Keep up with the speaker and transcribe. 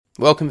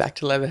Welcome back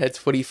to Leatherheads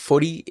Footy.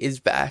 Footy is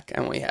back,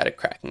 and we had a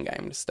cracking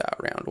game to start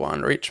round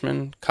one.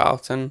 Richmond,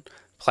 Carlton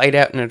played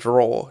out in a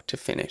draw to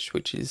finish,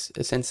 which is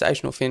a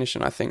sensational finish,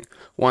 and I think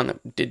one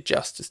that did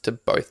justice to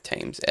both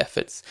teams'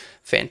 efforts.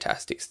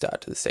 Fantastic start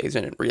to the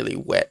season. It really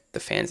whet the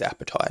fans'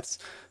 appetites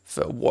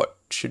for what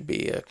should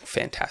be a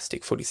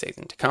fantastic footy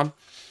season to come.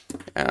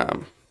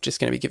 Just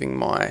going to be giving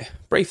my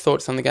brief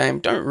thoughts on the game.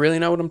 Don't really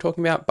know what I'm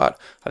talking about, but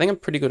I think I'm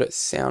pretty good at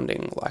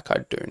sounding like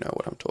I do know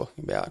what I'm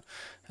talking about.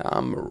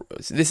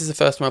 This is the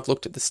first time I've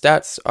looked at the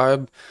stats.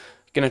 I'm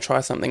going to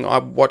try something. I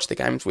watch the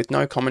games with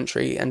no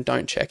commentary and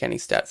don't check any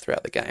stats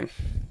throughout the game.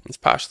 It's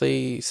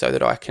partially so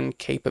that I can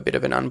keep a bit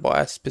of an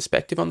unbiased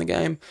perspective on the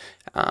game,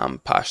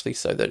 partially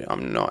so that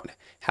I'm not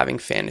having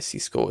fantasy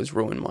scores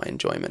ruin my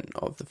enjoyment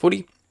of the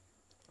footy.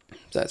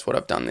 So that's what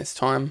I've done this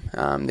time.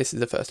 This is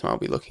the first time I'll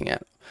be looking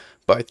at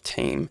both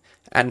team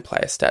and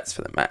player stats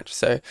for the match.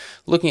 So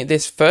looking at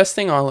this, first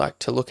thing I like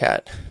to look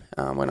at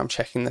when I'm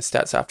checking the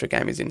stats after a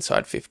game is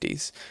inside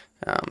 50s.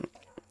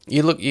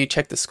 You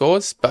check the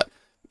scores, but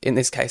in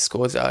this case,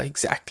 scores are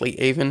exactly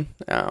even.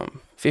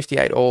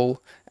 58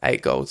 all,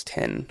 8 goals,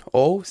 10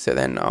 all. So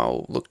then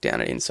I'll look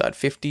down at inside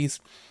 50s.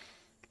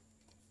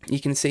 You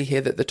can see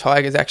here that the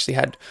Tigers actually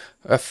had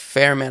a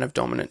fair amount of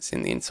dominance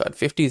in the inside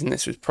 50s, and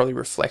this was probably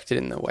reflected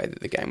in the way that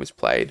the game was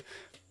played.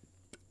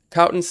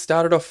 Carlton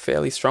started off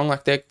fairly strong,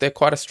 like they're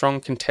quite a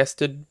strong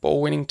contested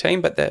ball-winning team,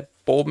 but their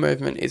ball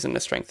movement isn't a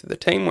strength of the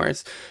team,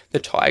 whereas the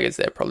Tigers,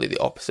 they're probably the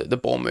opposite. The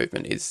ball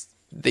movement is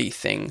the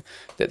thing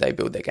that they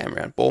build their game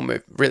around,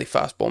 really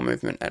fast ball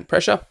movement and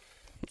pressure.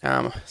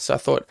 So I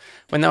thought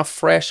when they were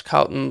fresh,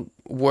 Carlton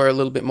were a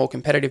little bit more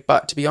competitive,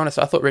 but to be honest,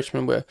 I thought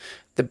Richmond were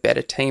the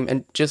better team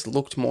and just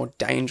looked more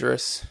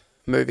dangerous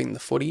moving the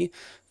footy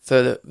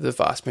for the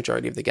vast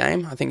majority of the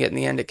game. I think in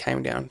the end it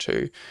came down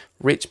to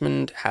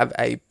Richmond have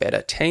a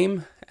better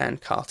team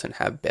and Carlton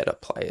have better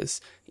players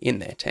in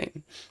their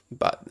team.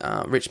 But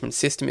Richmond's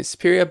system is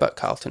superior, but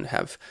Carlton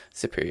have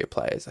superior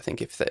players. I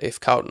think if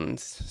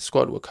Carlton's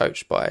squad were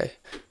coached by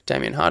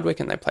Damien Hardwick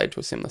and they played to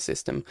a similar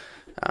system,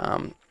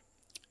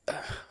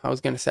 I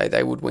was going to say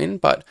they would win,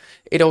 but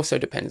it also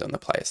depends on the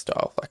player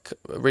style. Like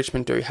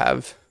Richmond do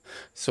have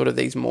sort of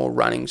these more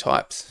running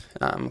types.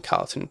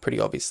 Carlton pretty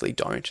obviously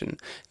don't, and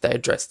they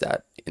addressed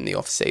that in the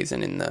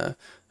off-season in the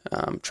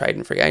trade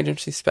and free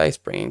agency space,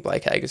 bringing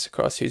Blake Agis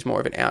across, who's more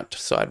of an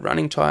outside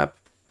running type.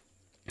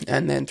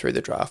 And then through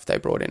the draft, they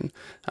brought in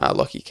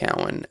Lockie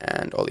Cowan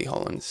and Ollie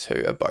Hollands,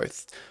 who are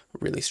both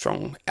really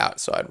strong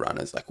outside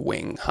runners, like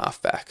wing,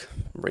 halfback,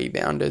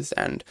 rebounders,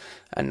 and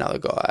another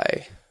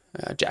guy,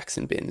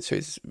 Jackson Binns,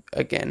 who's,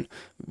 again,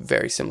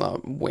 very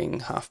similar wing,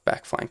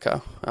 halfback,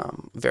 flanker,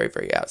 very,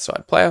 very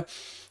outside player.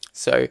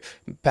 So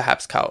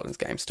perhaps Carlton's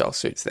game style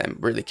suits them,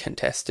 really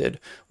contested,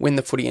 win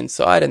the footy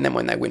inside, and then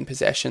when they win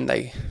possession,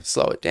 they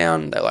slow it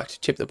down. They like to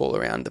tip the ball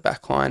around the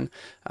back line,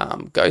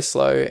 go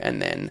slow,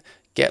 and then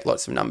get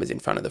lots of numbers in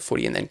front of the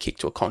footy and then kick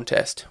to a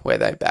contest where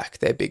they back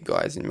their big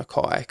guys in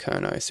Mackay,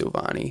 Kerno,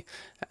 Silvani,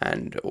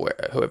 and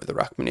whoever the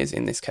ruckman is.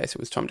 In this case, it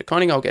was Tom De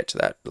Koning. I'll get to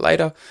that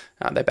later.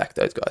 They back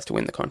those guys to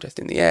win the contest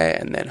in the air,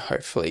 and then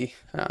hopefully,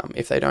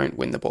 if they don't,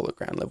 win the ball at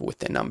ground level with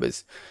their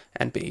numbers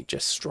and be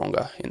just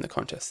stronger in the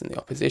contest than the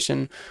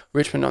opposition.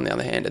 Richmond, on the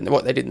other hand, and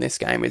what they did in this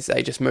game is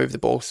they just moved the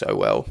ball so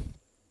well.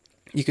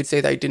 You could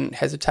see they didn't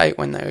hesitate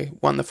when they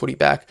won the footy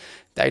back.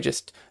 They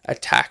just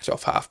attacked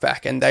off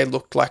halfback, and they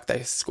looked like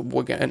they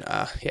were going.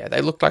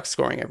 They looked like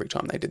scoring every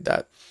time they did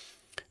that.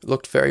 It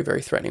looked very,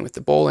 very threatening with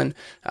the ball. And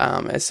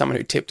as someone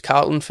who tipped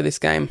Carlton for this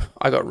game,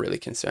 I got really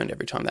concerned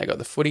every time they got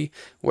the footy.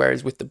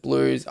 Whereas with the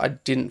Blues, I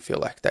didn't feel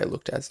like they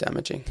looked as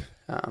damaging.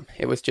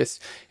 It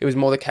was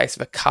more the case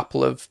of a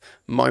couple of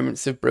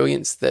moments of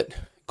brilliance that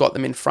got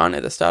them in front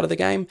at the start of the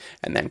game,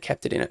 and then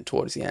kept it in it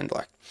towards the end.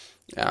 Like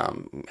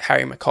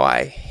Harry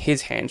Mackay,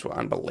 his hands were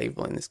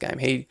unbelievable in this game.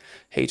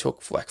 He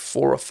took like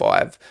 4 or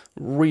 5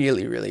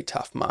 really, really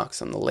tough marks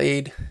on the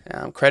lead.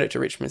 Credit to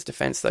Richmond's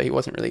defence, though, he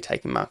wasn't really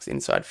taking marks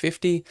inside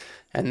 50.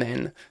 And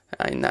then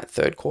in that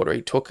third quarter,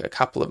 he took a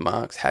couple of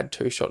marks, had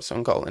 2 shots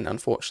on goal, and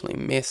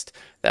unfortunately missed.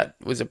 That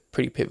was a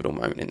pretty pivotal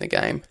moment in the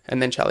game.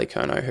 And then Charlie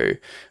Kerno, who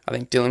I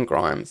think Dylan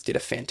Grimes did a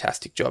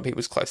fantastic job. He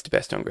was close to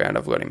best on ground.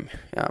 I've got him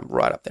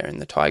right up there in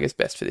the Tigers'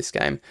 best for this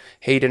game.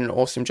 He did an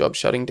awesome job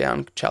shutting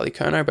down Charlie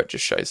Kerno, but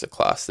just shows the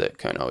class that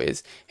Kerno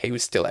is. He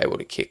was still able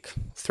to kick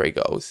 3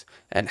 goals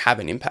and have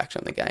an impact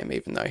on the game,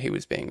 even though he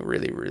was being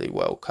really, really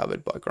well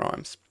covered by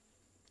Grimes.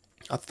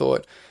 I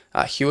thought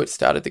Hewitt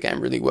started the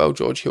game really well.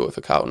 George Hewitt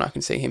for Carlton, I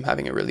can see him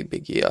having a really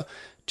big year,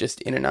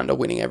 just in and under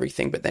winning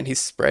everything, but then his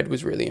spread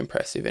was really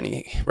impressive and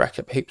he racked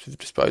up heaps of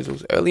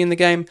disposals early in the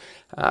game.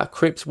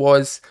 Cripps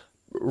was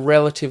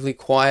relatively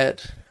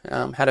quiet,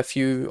 had a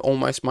few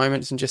almost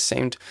moments and just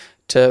seemed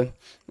to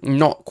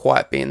not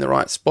quite be in the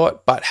right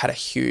spot, but had a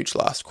huge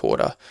last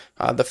quarter.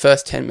 The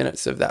first 10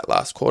 minutes of that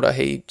last quarter,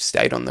 he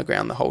stayed on the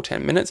ground the whole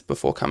 10 minutes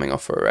before coming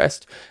off for a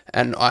rest,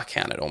 and I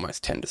counted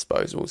almost 10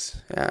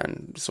 disposals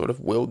and sort of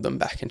willed them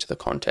back into the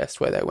contest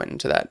where they went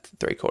into that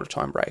 3-quarter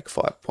time break,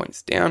 5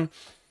 points down.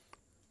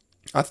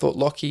 I thought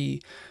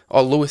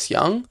Lewis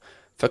Young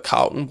for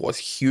Carlton was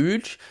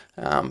huge.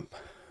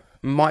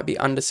 Might be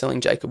underselling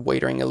Jacob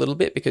Wiedering a little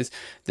bit because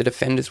the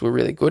defenders were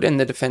really good and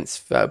the defence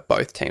for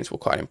both teams were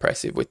quite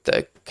impressive with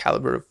the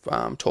calibre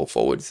of tall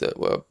forwards that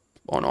were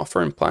on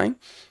offer and playing.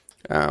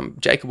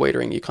 Jacob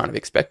Wiedering, you kind of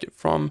expect it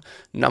from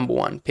number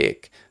one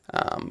pick,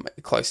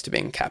 close to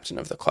being captain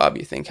of the club.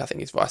 I think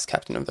he's vice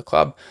captain of the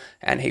club,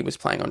 and he was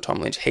playing on Tom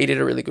Lynch. He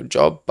did a really good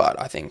job, but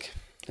I think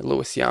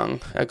Lewis Young,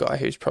 a guy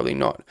who's probably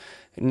not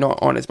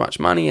on as much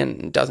money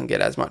and doesn't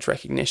get as much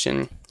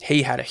recognition,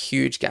 he had a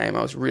huge game.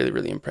 I was really,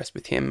 really impressed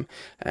with him,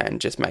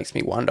 and just makes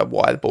me wonder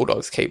why the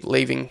Bulldogs keep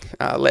letting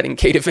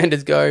key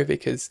defenders go,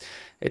 because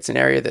it's an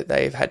area that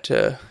they've had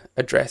to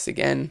address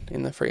again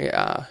in the free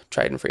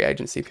trade and free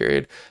agency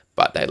period.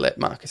 But they let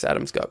Marcus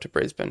Adams go up to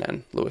Brisbane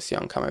and Lewis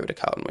Young come over to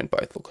Carlton when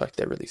both look like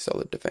they're really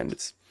solid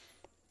defenders.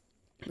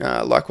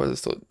 Likewise, I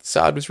thought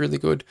Sard was really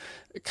good.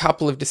 A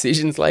couple of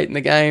decisions late in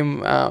the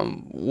game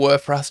were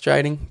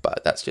frustrating,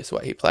 but that's just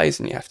what he plays,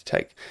 and you have to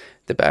take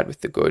the bad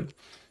with the good.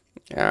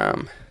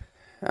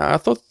 I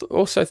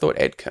also thought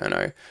Ed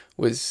Curnow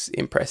was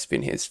impressive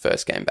in his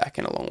first game back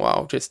in a long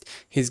while. Just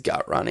his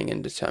gut running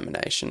and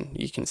determination.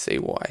 You can see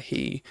why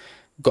he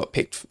got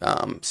picked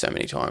so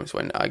many times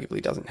when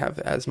arguably doesn't have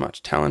as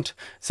much talent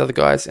as other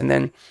guys. And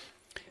then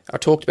I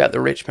talked about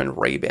the Richmond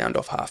rebound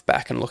off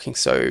half-back and looking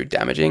so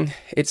damaging.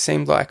 It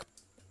seemed like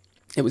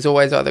it was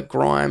always either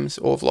Grimes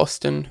or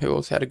Vlosten, who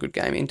also had a good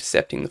game,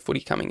 intercepting the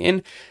footy coming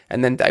in,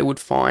 and then they would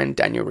find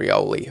Daniel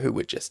Rioli, who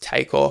would just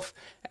take off.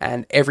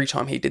 And every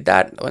time he did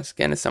that, once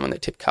again, as someone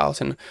that tipped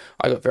Carlton,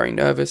 I got very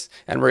nervous,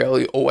 and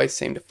Rioli always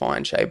seemed to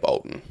find Shea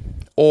Bolton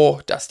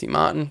or Dusty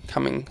Martin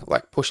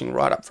pushing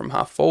right up from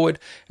half forward,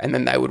 and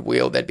then they would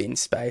wheel, they'd be in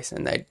space,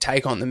 and they'd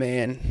take on the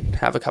man,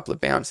 have a couple of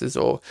bounces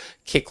or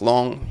kick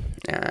long,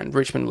 and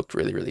Richmond looked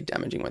really, really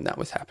damaging when that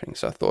was happening.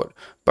 So I thought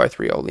both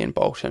Rioli and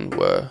Bolton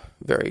were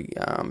very,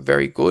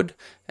 very good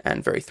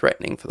and very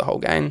threatening for the whole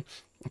game.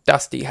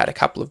 Dusty had a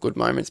couple of good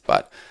moments,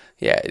 but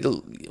yeah,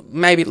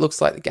 maybe it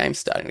looks like the game's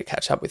starting to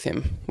catch up with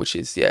him, which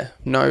is,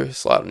 no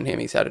slight on him.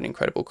 He's had an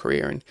incredible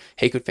career and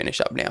he could finish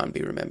up now and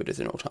be remembered as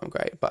an all-time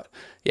great. But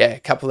yeah, a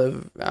couple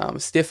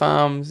of stiff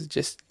arms,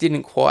 just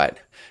didn't quite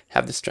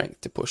have the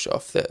strength to push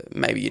off that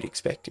maybe you'd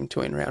expect him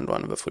to in round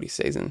one of a footy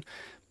season.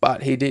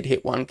 But he did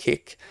hit one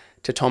kick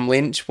to Tom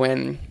Lynch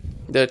when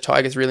the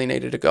Tigers really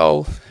needed a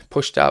goal,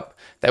 pushed up,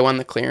 they won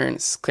the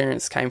clearance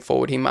came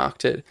forward, he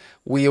marked it,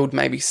 wheeled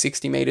maybe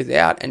 60 metres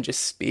out and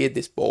just speared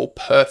this ball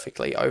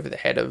perfectly over the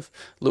head of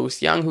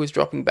Lewis Young, who was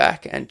dropping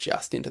back, and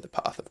just into the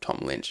path of Tom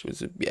Lynch. It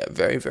was a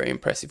very, very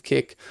impressive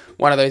kick.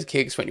 One of those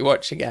kicks when you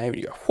watch a game and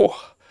you go, whoa.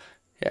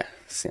 Yeah,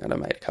 sound I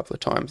made a couple of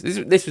times.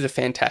 This was a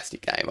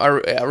fantastic game. I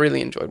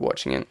really enjoyed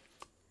watching it.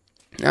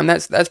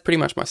 That's pretty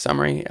much my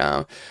summary.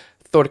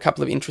 Thought a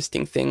couple of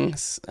interesting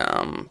things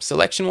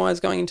selection-wise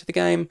going into the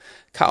game.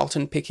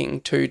 Carlton picking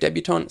 2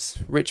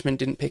 debutants. Richmond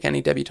didn't pick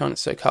any debutants,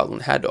 so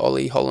Carlton had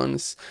Ollie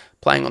Hollins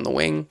playing on the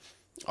wing.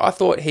 I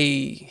thought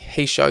he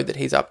showed that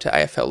he's up to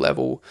AFL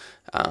level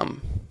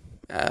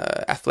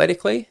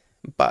athletically,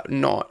 but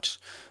not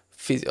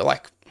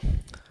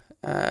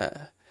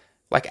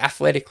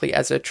athletically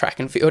as a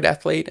track and field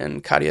athlete,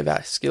 and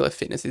cardiovascular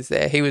fitness is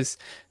there.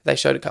 They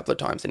showed a couple of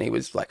times, and he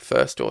was like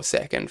first or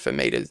second for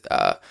meters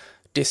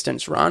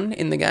distance run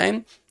in the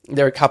game.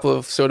 There are a couple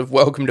of sort of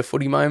welcome to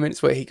footy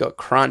moments where he got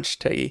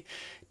crunched. He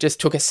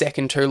just took a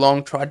second too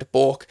long, tried to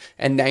balk,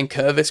 and Nane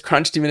Curvis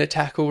crunched him in a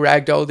tackle,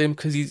 ragdolled him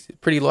because he's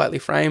pretty lightly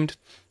framed.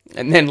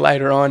 And then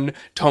later on,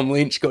 Tom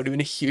Lynch got him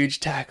in a huge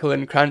tackle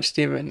and crunched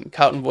him, and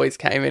Carlton boys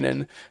came in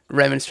and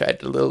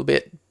remonstrated a little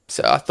bit.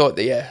 So I thought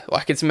that,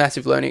 it's a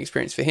massive learning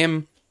experience for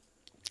him.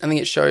 I think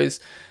it shows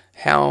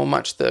how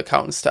much the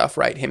Carlton staff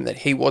rate him that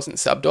he wasn't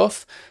subbed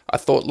off. I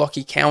thought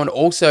Lachie Cowan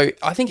also,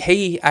 I think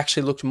he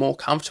actually looked more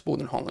comfortable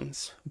than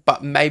Hollins,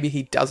 but maybe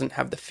he doesn't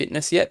have the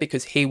fitness yet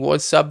because he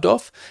was subbed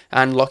off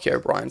and Lachie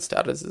O'Brien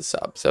started as a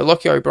sub. So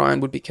Lachie O'Brien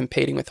would be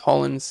competing with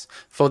Hollins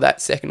for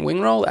that second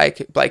wing role.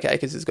 Blake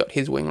Acres has got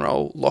his wing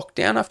role locked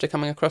down after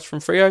coming across from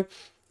Freo.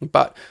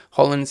 But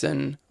Hollins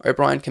and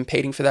O'Brien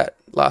competing for that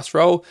last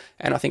role,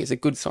 and I think it's a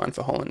good sign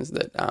for Hollins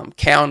that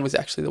Cowan was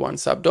actually the one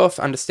subbed off.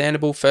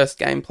 Understandable, first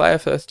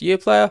year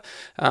player,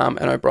 and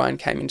O'Brien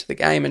came into the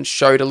game and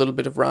showed a little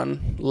bit of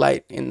run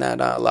late in that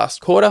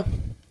last quarter.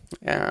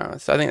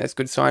 So I think that's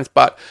good signs,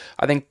 but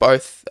I think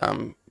both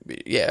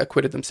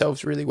acquitted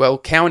themselves really well.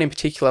 Cowan in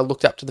particular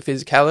looked up to the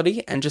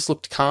physicality and just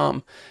looked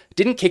calm.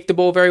 Didn't kick the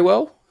ball very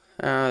well,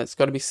 it's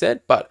got to be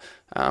said, but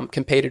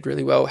competed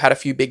really well, had a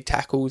few big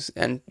tackles,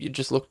 and you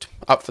just looked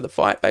up for the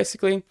fight,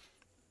 basically.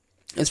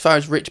 As far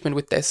as Richmond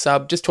with their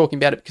sub, just talking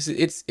about it because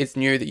it's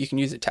new that you can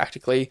use it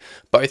tactically.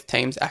 Both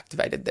teams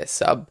activated their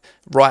sub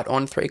right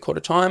on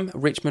 3/4 time.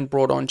 Richmond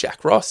brought on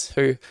Jack Ross,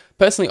 who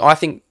personally I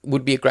think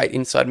would be a great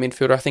inside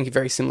midfielder. I think he's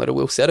very similar to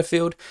Will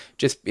Setterfield,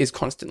 just is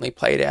constantly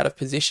played out of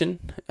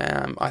position.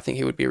 I think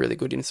he would be a really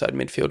good inside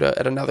midfielder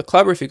at another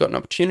club if he got an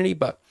opportunity,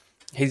 but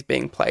he's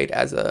being played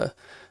as a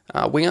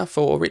winger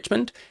for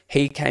Richmond.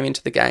 He came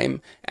into the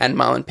game and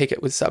Marlon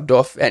Pickett was subbed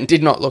off and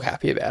did not look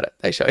happy about it.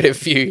 They showed a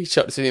few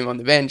shots of him on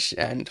the bench,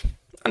 and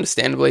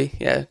understandably,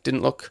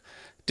 didn't look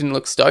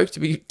stoked to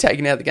be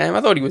taken out of the game.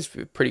 I thought he was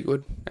pretty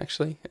good,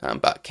 actually.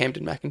 But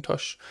Camden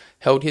McIntosh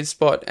held his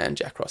spot and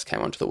Jack Ross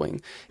came onto the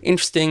wing.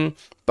 Interesting,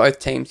 both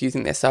teams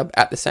using their sub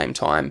at the same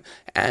time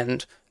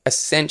and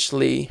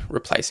essentially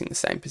replacing the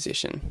same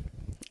position.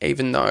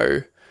 Even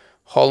though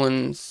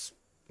Hollands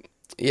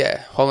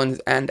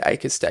and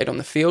Akers stayed on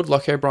the field.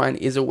 Lockie O'Brien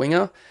is a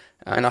winger,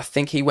 and I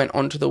think he went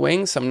onto the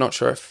wing, so I'm not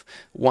sure if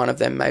one of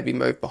them maybe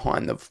moved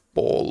behind the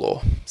ball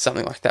or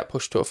something like that,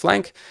 pushed to a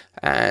flank.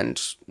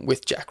 And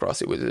with Jack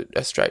Ross, it was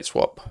a straight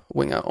swap,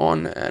 winger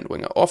on and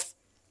winger off.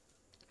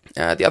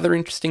 The other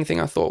interesting thing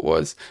I thought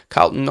was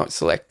Carlton not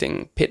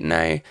selecting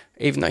Pitney,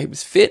 even though he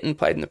was fit and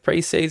played in the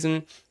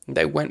pre-season.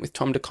 They went with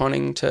Tom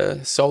DeConning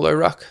to solo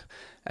ruck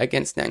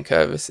against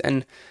Nankervis,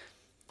 and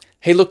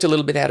he looked a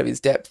little bit out of his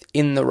depth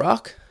in the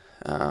ruck.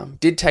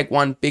 Did take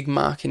one big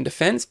mark in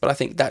defence, but I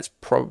think that's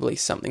probably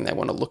something they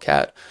want to look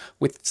at.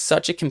 With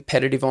such a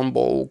competitive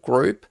on-ball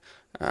group,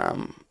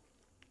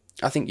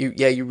 I think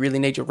you really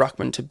need your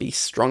ruckman to be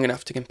strong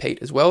enough to compete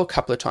as well. A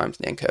couple of times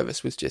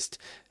Nankervis was just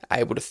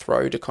able to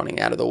throw DeConning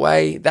out of the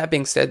way. That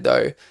being said,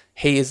 though,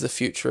 he is the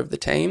future of the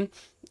team,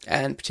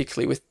 and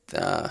particularly with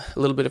a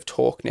little bit of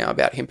talk now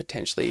about him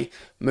potentially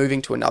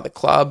moving to another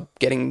club,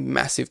 getting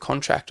massive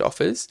contract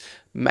offers,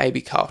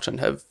 maybe Carlton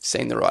have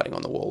seen the writing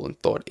on the wall and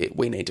thought,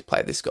 we need to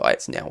play this guy,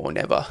 it's now or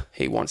never.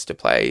 He wants to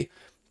play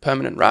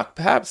permanent ruck,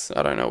 perhaps.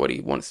 I don't know what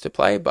he wants to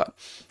play, but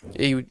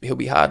he'll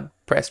be hard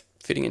pressed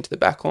fitting into the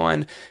back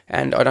line,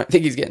 and I don't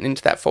think he's getting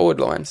into that forward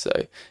line, so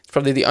it's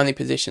probably the only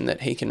position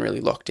that he can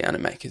really lock down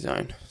and make his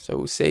own. So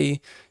we'll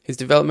see his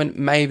development.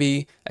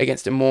 Maybe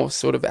against a more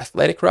sort of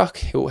athletic ruck,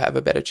 he'll have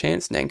a better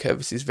chance.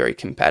 Nankervis is very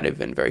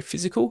combative and very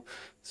physical,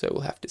 so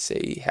we'll have to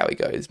see how he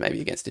goes, maybe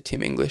against a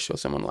Tim English or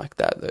someone like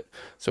that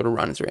sort of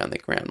runs around the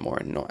ground more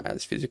and not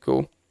as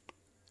physical.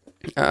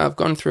 I've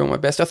gone through all my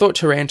best. I thought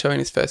Taranto in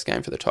his first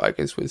game for the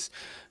Tigers was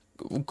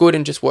good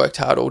and just worked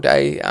hard all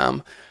day.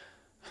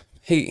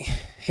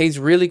 He's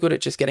really good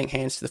at just getting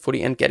hands to the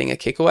footy and getting a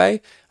kick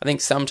away. I think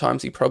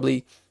sometimes he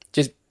probably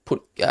just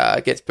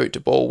gets boot to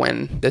ball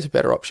when there's a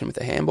better option with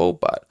a handball,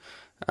 but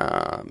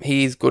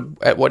he is good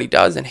at what he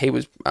does, and he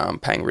was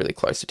paying really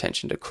close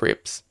attention to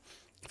Cripps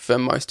for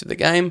most of the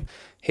game.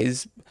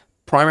 His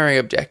primary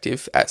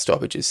objective at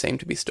stoppages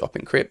seemed to be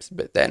stopping Cripps,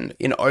 but then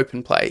in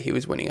open play, he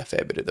was winning a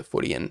fair bit of the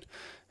footy and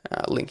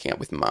linking up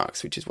with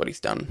Marks, which is what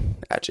he's done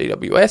at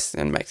GWS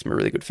and makes him a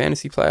really good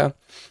fantasy player.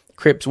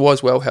 Cripps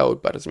was well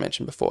held, but as I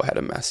mentioned before, had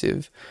a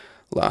massive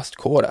last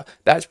quarter.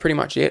 That's pretty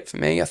much it for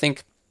me. I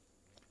think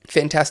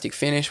fantastic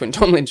finish. When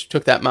Tom Lynch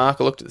took that mark,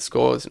 I looked at the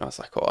scores and I was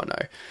like, oh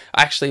no.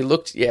 I actually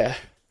looked,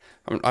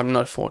 I'm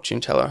not a fortune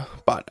teller,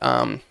 but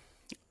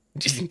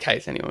just in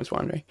case anyone was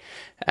wondering,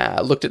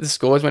 looked at the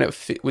scores when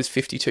it was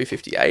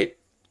 52-58,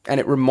 and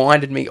it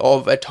reminded me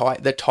of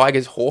the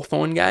Tigers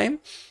Hawthorn game,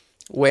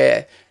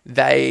 where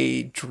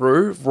they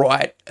drew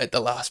right at the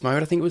last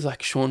moment. I think it was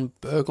like Sean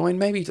Burgoyne,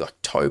 maybe like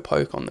toe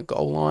poke on the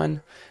goal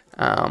line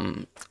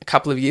a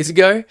couple of years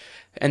ago.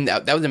 And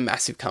that was a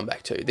massive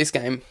comeback too. This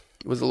game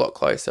was a lot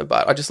closer,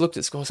 but I just looked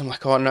at scores. I'm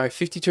like, oh no,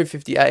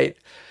 52-58.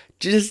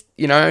 Just,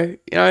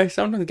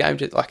 sometimes the game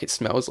just like it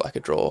smells like a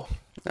draw.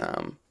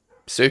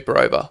 Super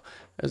over,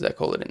 as they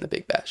call it in the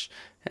Big Bash.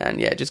 And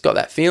just got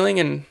that feeling.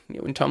 And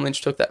when Tom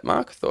Lynch took that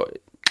mark, I thought,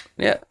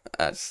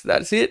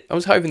 that's it. I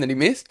was hoping that he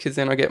missed, because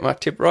then I get my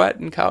tip right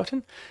in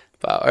Carlton.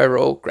 But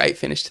overall, great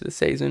finish to the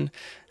season.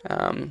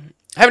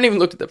 Haven't even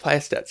looked at the player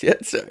stats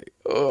yet, so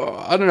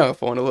I don't know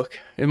if I want to look.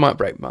 It might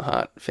break my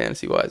heart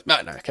fantasy-wise. No,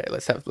 okay,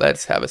 let's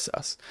have a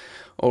suss.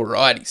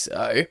 Alrighty,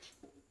 so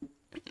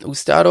we'll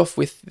start off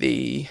with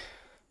the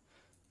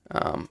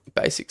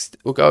basics.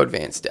 We'll go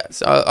advanced stats.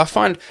 So I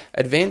find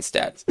advanced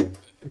stats,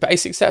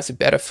 basic stats are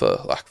better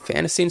for like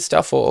fantasy and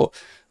stuff, or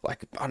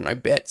like, I don't know,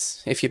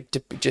 bets, if you're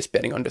just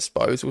betting on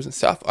disposals and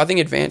stuff. I think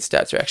advanced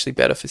stats are actually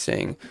better for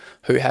seeing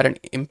who had an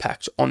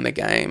impact on the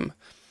game.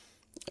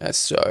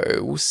 So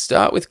we'll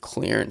start with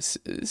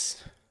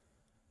clearances.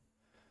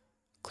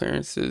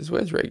 Clearances,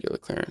 where's regular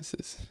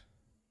clearances?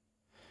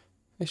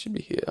 They should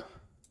be here.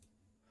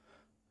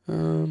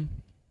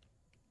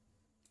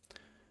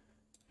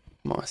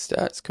 My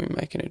stats, can we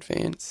make an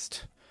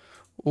advanced?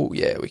 Oh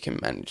yeah, we can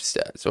manage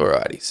stats.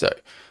 Alrighty, so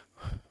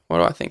what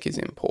do I think is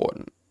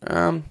important?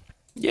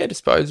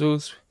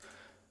 Disposals.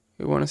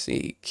 We want to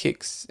see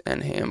kicks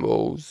and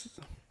handballs.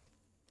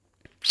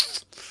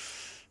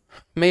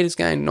 Meters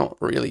gained, not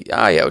really.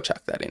 We'll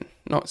chuck that in.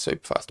 Not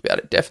super fast about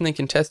it. Definitely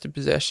contested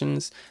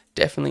possessions.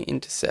 Definitely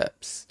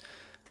intercepts.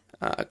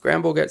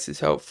 Ground ball gets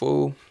is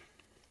helpful.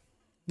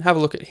 Have a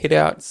look at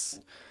hitouts.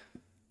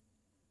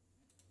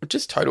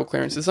 Just total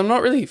clearances. I'm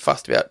not really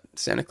fussed about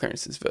centre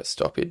clearances versus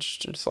stoppage.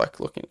 Just like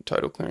looking at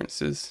total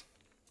clearances.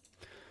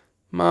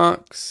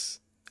 Marks.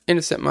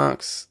 Intercept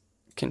marks.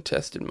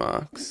 Contested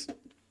marks.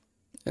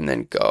 And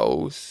then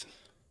goals.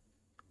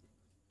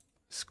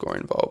 Score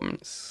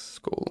involvements.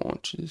 Score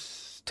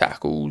launches.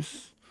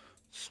 Tackles.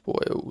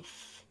 Spoils.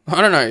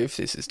 I don't know if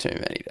this is too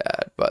many to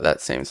add, but that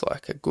seems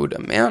like a good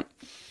amount.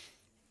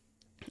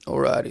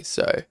 Alrighty,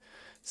 so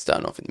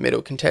Starting off in the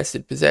middle,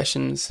 contested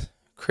possessions,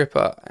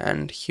 Cripper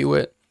and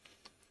Hewitt.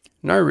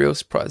 No real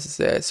surprises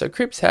there. So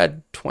Cripps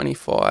had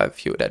 25,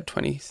 Hewitt had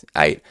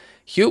 28.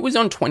 Hewitt was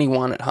on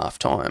 21 at half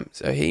time,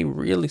 so he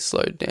really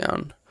slowed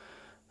down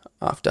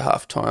after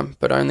half time,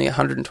 but only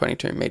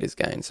 122 metres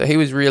gained. So he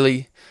was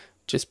really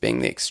just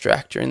being the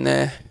extractor in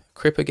there.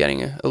 Cripper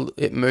getting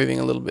it moving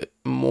a little bit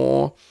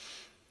more.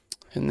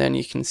 And then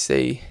you can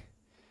see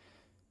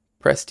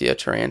Prestia,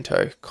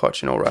 Taranto,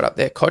 Cochin all right up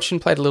there. Cochin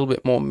played a little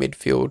bit more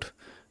midfield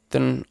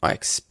than I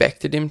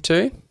expected him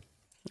to.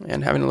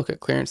 And having a look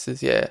at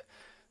clearances, yeah,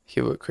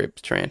 Hewitt,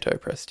 Cripps, Taranto,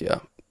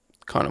 Prestia,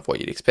 kind of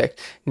what you'd expect.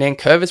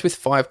 Nankervis with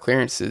 5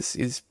 clearances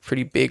is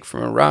pretty big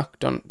from a ruck.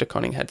 De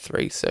Koning had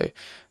 3, so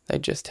they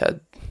just had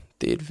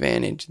the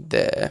advantage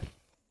there.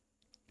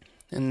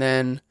 And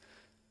then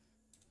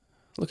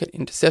look at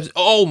intercepts.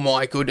 Oh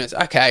my goodness.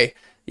 Okay.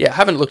 Yeah, I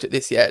haven't looked at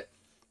this yet.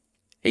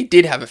 He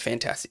did have a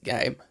fantastic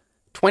game.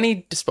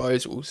 20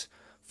 disposals,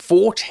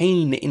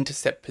 14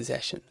 intercept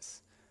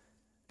possessions.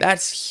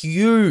 That's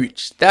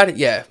huge.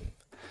 Yeah.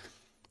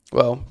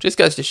 Well, just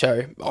goes to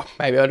show,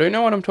 maybe I do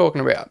know what I'm talking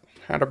about.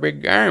 Had a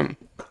big game.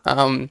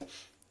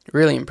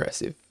 Really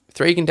impressive.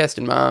 3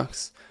 contested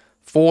marks,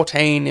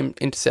 14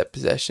 intercept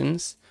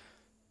possessions.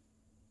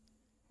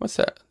 What's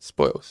that?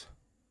 Spoils.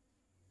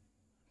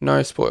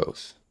 No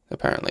spoils,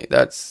 apparently.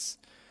 That's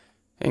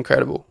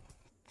incredible.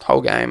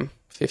 Whole game,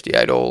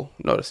 58 all,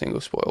 not a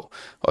single spoil.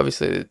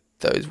 Obviously,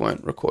 those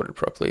weren't recorded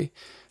properly.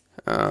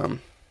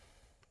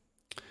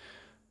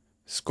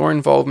 Score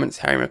involvements,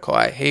 Harry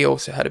Mackay, he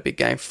also had a big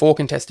game. 4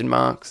 contested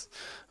marks,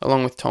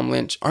 along with Tom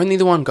Lynch. Only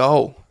the 1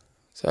 goal.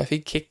 So if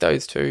he'd kicked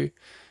those 2,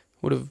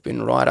 would have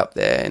been right up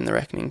there in the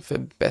reckoning for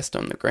best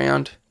on the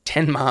ground.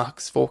 10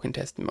 marks, 4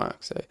 contested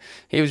marks. So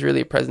he was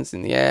really a presence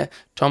in the air.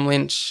 Tom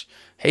Lynch,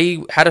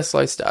 he had a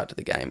slow start to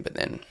the game, but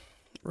then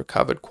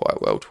recovered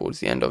quite well towards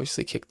the end.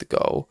 Obviously kicked the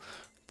goal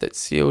that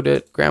sealed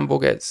it. Ground ball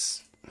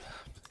gets...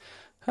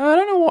 I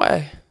don't know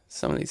why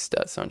some of these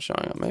stats aren't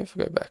showing up. Maybe if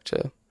I go back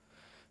to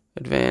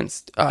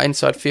advanced.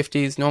 Inside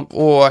 50s.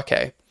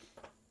 Okay.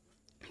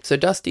 So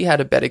Dusty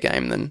had a better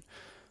game than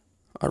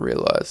I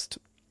realised.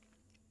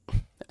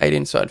 8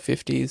 inside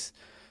 50s.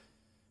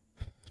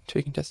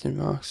 2 contested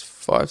marks.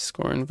 5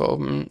 score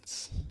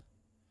involvements.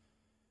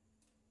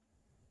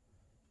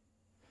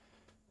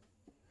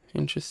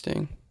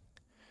 Interesting.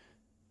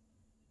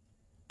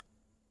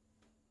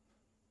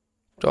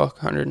 Doc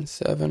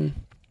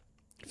 107.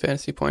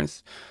 Fantasy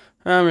points.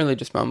 I'm really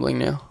just mumbling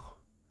now.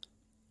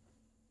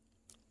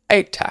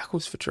 8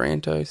 tackles for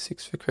Taranto,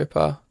 6 for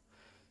Cripper.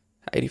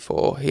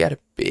 84. He had a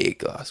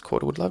big last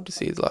quarter. Would love to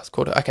see his last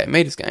quarter. Okay,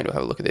 meters gained. We'll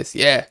have a look at this.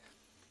 Yeah.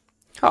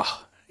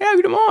 Oh, how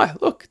good am I?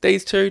 Look,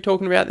 these two,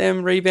 talking about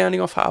them, rebounding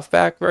off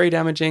halfback, very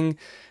damaging.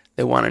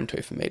 They're 1 and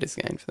 2 for meters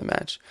gained for the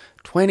match.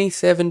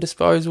 27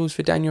 disposals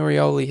for Daniel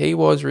Rioli. He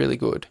was really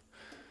good.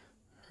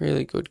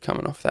 Really good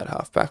coming off that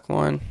halfback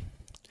line.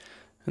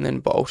 And then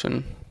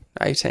Bolton,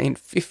 18,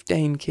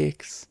 15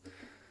 kicks.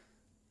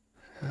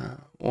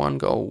 1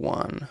 goal,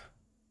 1.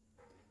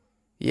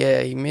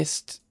 Yeah, he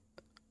missed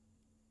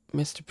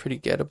a pretty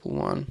gettable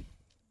one.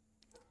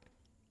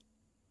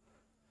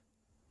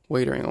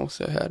 Wiedering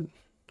also had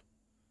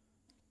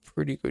a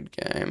pretty good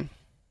game.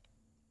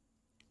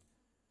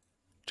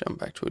 Jump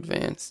back to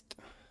advanced.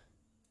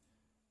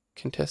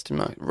 Contested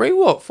marks.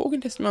 Rewalt, 4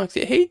 contested marks.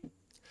 Yeah,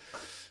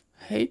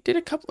 he did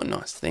a couple of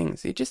nice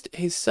things.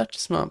 He's such a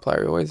smart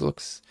player. He always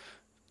looks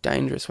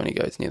dangerous when he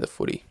goes near the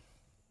footy.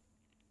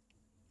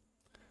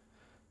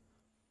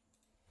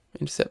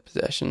 Intercept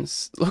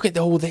possessions. Look at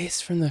all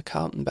this from the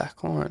Carlton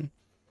back line.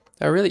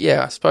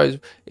 I suppose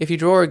if you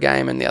draw a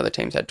game and the other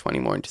teams had 20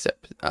 more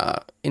intercept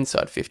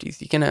inside 50s,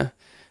 you're going to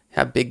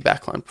have big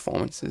backline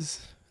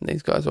performances. And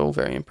these guys are all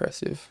very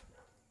impressive.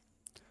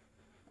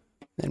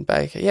 Then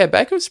Baker. Yeah,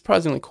 Baker was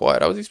surprisingly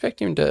quiet. I was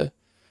expecting him to...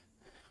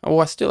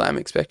 I still am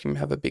expecting him to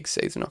have a big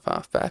season off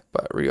halfback,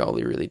 but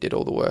Rioli really did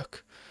all the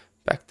work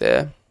back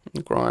there.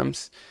 And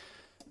Grimes.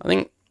 I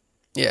think,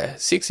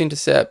 6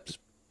 intercepts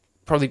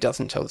probably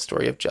doesn't tell the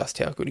story of just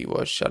how good he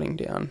was shutting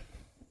down...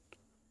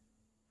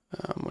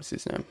 what's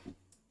his name?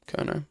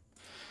 Kerno.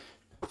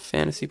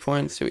 Fantasy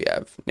points. Who we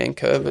have?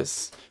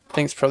 Nankervis. I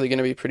think it's probably going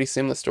to be a pretty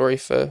similar story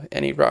for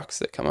any rucks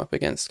that come up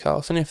against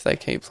Carlton if they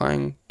keep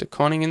playing De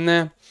Koning in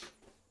there.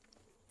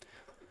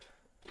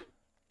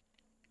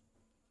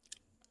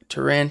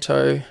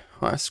 Taranto,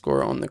 high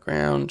scorer on the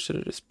ground. Should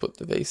have just put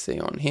the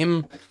VC on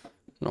him.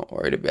 Not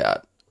worried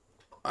about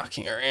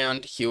mucking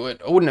around.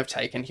 Hewitt. I wouldn't have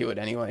taken Hewitt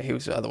anyway. He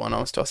was the other one I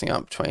was tossing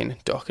up between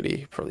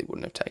Doherty. Probably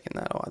wouldn't have taken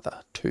that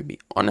either, to be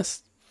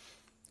honest.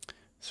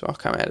 So I'll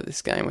come out of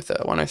this game with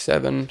a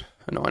 107,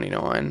 a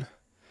 99,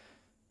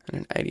 and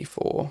an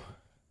 84.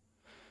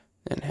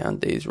 And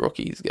how'd these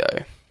rookies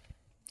go?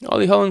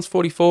 Ollie Holland's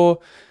 44.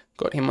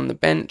 Got him on the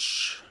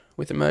bench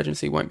with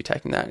emergency. Won't be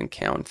taking that. And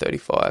Cowan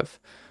 35.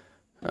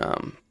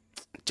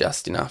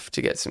 Just enough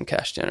to get some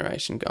cash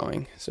generation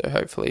going. So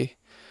hopefully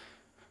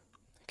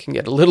can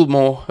get a little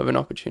more of an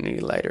opportunity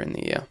later in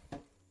the year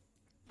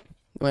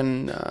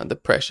when the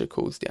pressure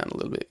cools down a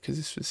little bit, because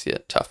this was a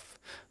tough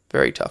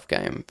very tough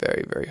game,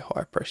 very, very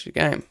high pressure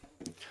game.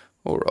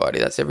 Alrighty,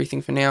 that's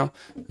everything for now.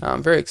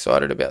 I'm very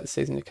excited about the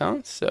season to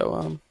come,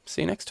 so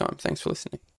see you next time. Thanks for listening.